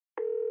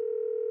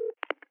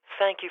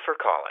Thank you for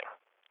calling.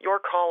 Your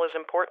call is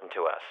important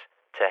to us.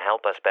 To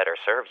help us better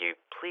serve you,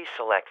 please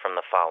select from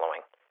the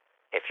following.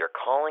 If you're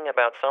calling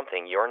about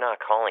something you're not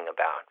calling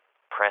about,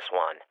 press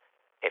 1.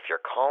 If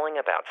you're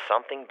calling about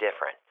something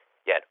different,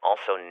 yet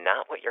also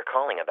not what you're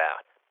calling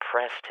about,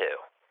 press 2.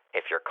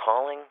 If you're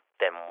calling,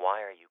 then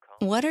why are you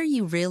calling? What are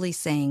you really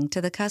saying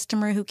to the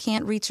customer who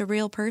can't reach a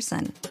real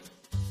person?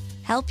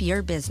 Help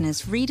your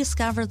business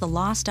rediscover the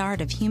lost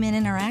art of human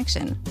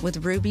interaction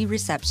with Ruby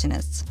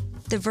Receptionists,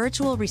 the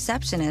virtual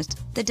receptionist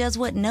that does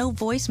what no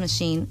voice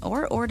machine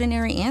or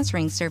ordinary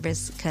answering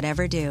service could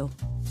ever do.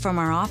 From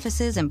our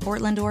offices in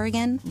Portland,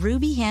 Oregon,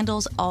 Ruby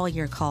handles all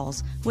your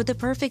calls with the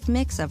perfect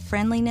mix of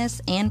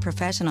friendliness and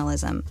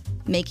professionalism,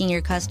 making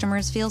your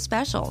customers feel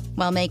special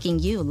while making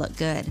you look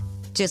good.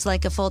 Just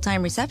like a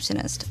full-time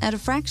receptionist at a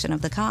fraction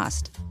of the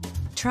cost.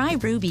 Try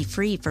Ruby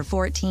free for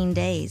 14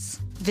 days.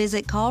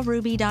 Visit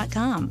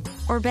callruby.com,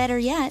 or better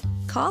yet,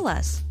 call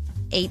us.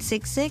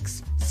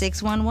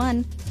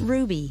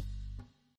 866-611-RUBY.